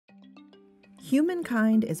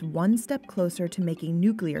Humankind is one step closer to making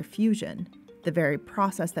nuclear fusion, the very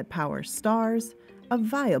process that powers stars, a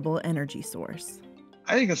viable energy source.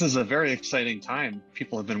 I think this is a very exciting time.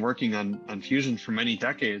 People have been working on fusion for many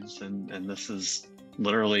decades, and this is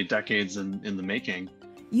literally decades in the making.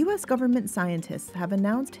 U.S. government scientists have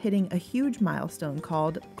announced hitting a huge milestone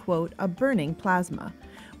called, quote, a burning plasma,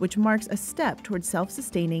 which marks a step towards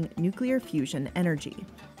self-sustaining nuclear fusion energy.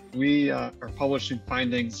 We are publishing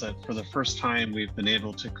findings that for the first time we've been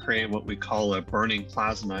able to create what we call a burning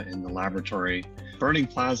plasma in the laboratory. Burning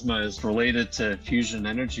plasma is related to fusion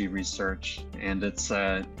energy research, and it's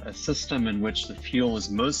a system in which the fuel is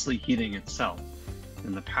mostly heating itself.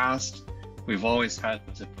 In the past, we've always had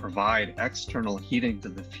to provide external heating to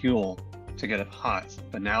the fuel to get it hot,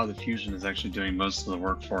 but now the fusion is actually doing most of the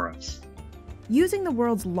work for us. Using the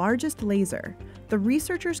world's largest laser, the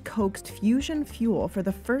researchers coaxed fusion fuel for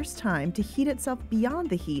the first time to heat itself beyond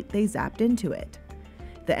the heat they zapped into it.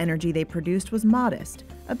 The energy they produced was modest,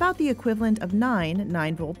 about the equivalent of 9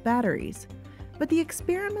 9-volt batteries. But the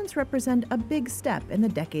experiments represent a big step in the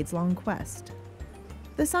decades-long quest.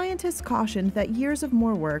 The scientists cautioned that years of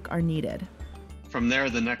more work are needed. From there,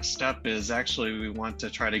 the next step is actually we want to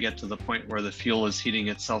try to get to the point where the fuel is heating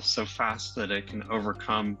itself so fast that it can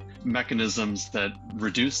overcome mechanisms that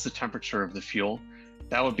reduce the temperature of the fuel.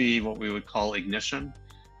 That would be what we would call ignition.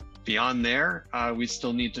 Beyond there, we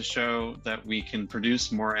still need to show that we can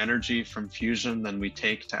produce more energy from fusion than we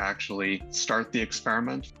take to actually start the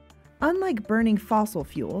experiment. Unlike burning fossil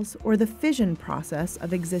fuels or the fission process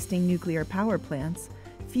of existing nuclear power plants,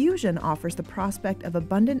 fusion offers the prospect of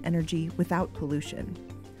abundant energy without pollution.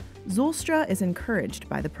 Zulstra is encouraged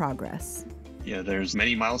by the progress. Yeah, there's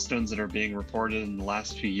many milestones that are being reported in the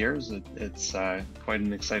last few years. It's quite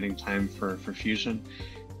an exciting time for fusion.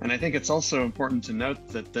 And I think it's also important to note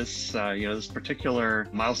that this particular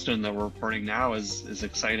milestone that we're reporting now is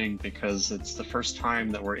exciting because it's the first time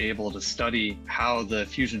that we're able to study how the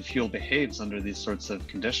fusion fuel behaves under these sorts of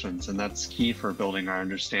conditions. And that's key for building our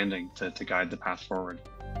understanding to guide the path forward.